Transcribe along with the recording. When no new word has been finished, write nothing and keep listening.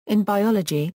In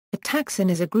biology, a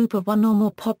taxon is a group of one or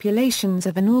more populations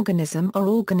of an organism or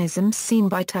organisms seen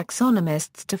by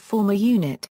taxonomists to form a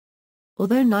unit.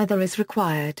 Although neither is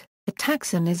required, a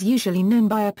taxon is usually known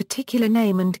by a particular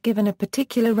name and given a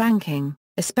particular ranking,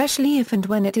 especially if and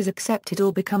when it is accepted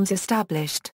or becomes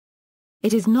established.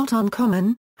 It is not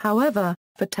uncommon, however,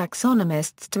 for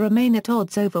taxonomists to remain at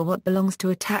odds over what belongs to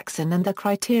a taxon and the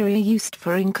criteria used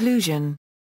for inclusion.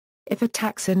 If a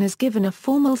taxon is given a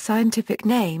formal scientific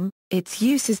name, its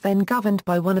use is then governed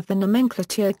by one of the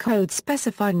nomenclature codes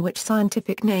specifying which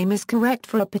scientific name is correct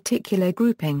for a particular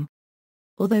grouping.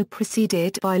 Although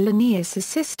preceded by Linnaeus'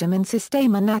 system in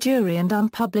Systema Naturae and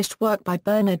unpublished work by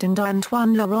Bernard and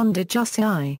Antoine Laurent de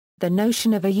Jussieu, the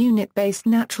notion of a unit-based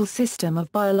natural system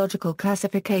of biological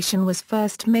classification was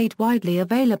first made widely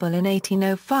available in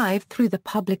 1805 through the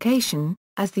publication,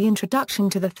 as the introduction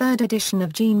to the third edition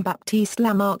of Jean-Baptiste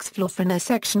Lamarck's Flore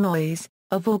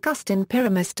of Augustin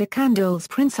Pyramus de Candolle's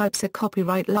Principes, a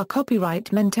copyright La copyright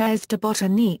élémentaires de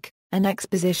botanique, an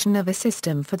exposition of a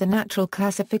system for the natural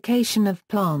classification of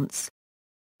plants.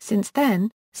 Since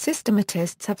then,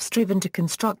 systematists have striven to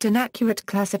construct an accurate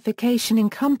classification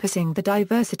encompassing the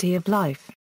diversity of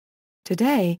life.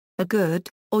 Today, a good,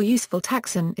 or useful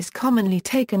taxon is commonly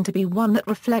taken to be one that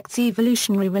reflects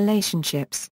evolutionary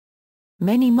relationships.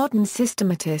 Many modern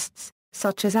systematists,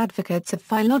 such as advocates of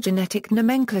phylogenetic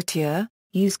nomenclature,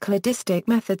 use cladistic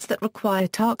methods that require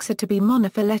taxa to be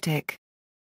monophyletic.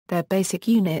 Their basic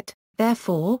unit,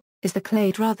 therefore, is the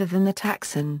clade rather than the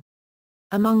taxon.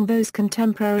 Among those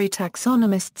contemporary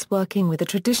taxonomists working with the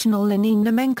traditional Linnaean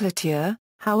nomenclature,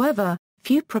 however,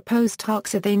 few propose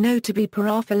taxa they know to be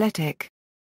paraphyletic.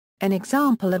 An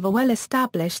example of a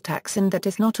well-established taxon that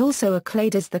is not also a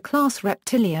clade is the class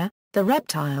Reptilia, the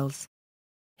reptiles.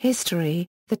 History: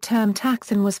 the term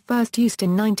taxon was first used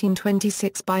in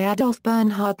 1926 by Adolf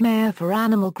Bernhard Meyer for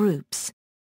animal groups.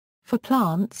 For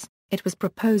plants, it was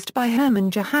proposed by Hermann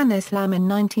Johannes Lamm in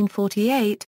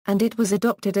 1948, and it was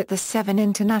adopted at the 7th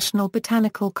International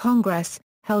Botanical Congress,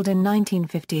 held in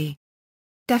 1950.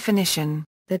 Definition: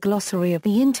 the glossary of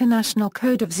the International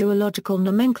Code of Zoological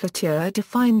Nomenclature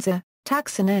defines a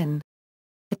taxon in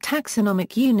a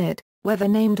taxonomic unit, whether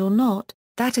named or not,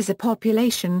 that is a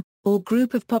population, or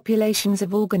group of populations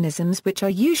of organisms which are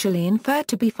usually inferred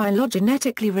to be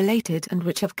phylogenetically related and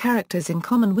which have characters in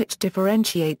common which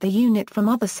differentiate the unit from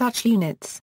other such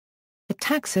units. A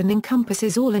taxon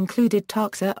encompasses all included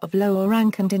taxa of lower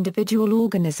rank and individual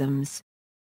organisms.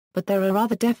 But there are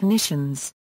other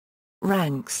definitions.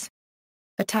 Ranks.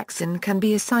 A taxon can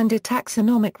be assigned a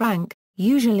taxonomic rank,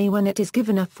 usually when it is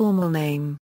given a formal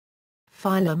name.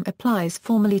 Phylum applies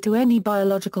formally to any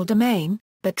biological domain,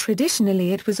 but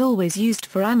traditionally it was always used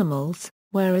for animals,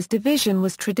 whereas division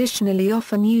was traditionally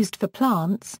often used for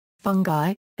plants,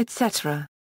 fungi, etc.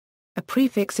 A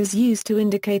prefix is used to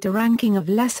indicate a ranking of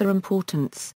lesser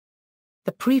importance.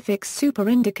 The prefix super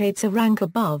indicates a rank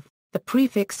above, the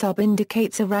prefix sub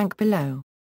indicates a rank below.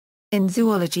 In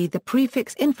zoology the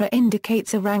prefix infra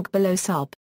indicates a rank below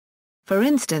sub. For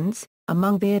instance,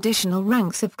 among the additional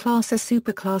ranks of class are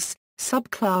superclass,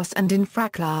 subclass and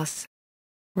infraclass.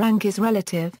 Rank is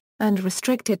relative, and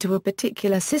restricted to a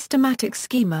particular systematic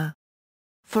schema.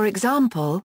 For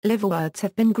example, liverworts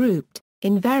have been grouped,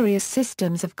 in various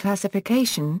systems of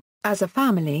classification, as a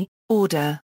family,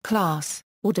 order, class,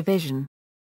 or division.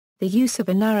 The use of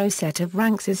a narrow set of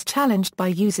ranks is challenged by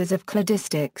users of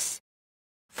cladistics.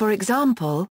 For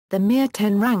example, the mere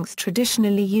 10 ranks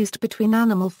traditionally used between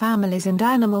animal families and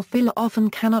animal phyla often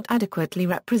cannot adequately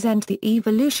represent the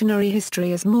evolutionary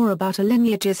history as more about a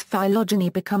lineage's phylogeny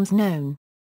becomes known.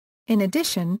 In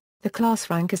addition, the class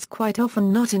rank is quite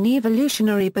often not an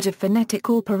evolutionary but a phonetic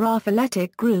or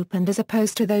paraphyletic group, and as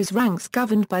opposed to those ranks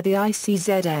governed by the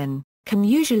ICZN, can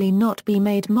usually not be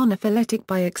made monophyletic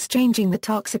by exchanging the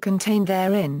taxa contained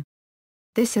therein.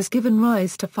 This has given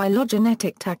rise to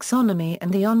phylogenetic taxonomy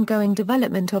and the ongoing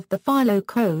development of the Philo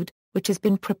Code, which has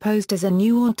been proposed as a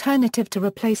new alternative to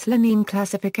replace Linnaean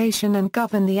classification and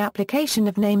govern the application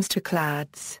of names to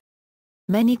clades.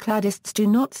 Many cladists do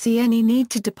not see any need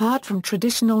to depart from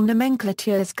traditional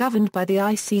nomenclatures governed by the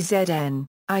ICZN,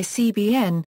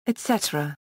 ICBN,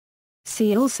 etc.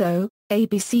 See also,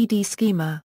 ABCD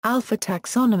schema, alpha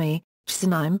taxonomy,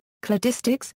 Taxonomy,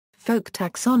 cladistics, folk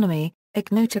taxonomy,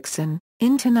 Ignotaxon,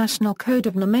 International Code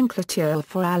of Nomenclature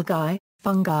for Algae,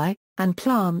 Fungi, and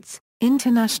Plants,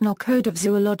 International Code of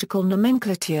Zoological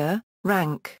Nomenclature,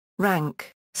 Rank,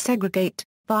 Segregate,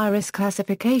 Virus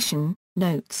Classification,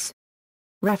 Notes.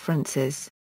 References.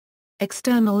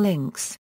 External links.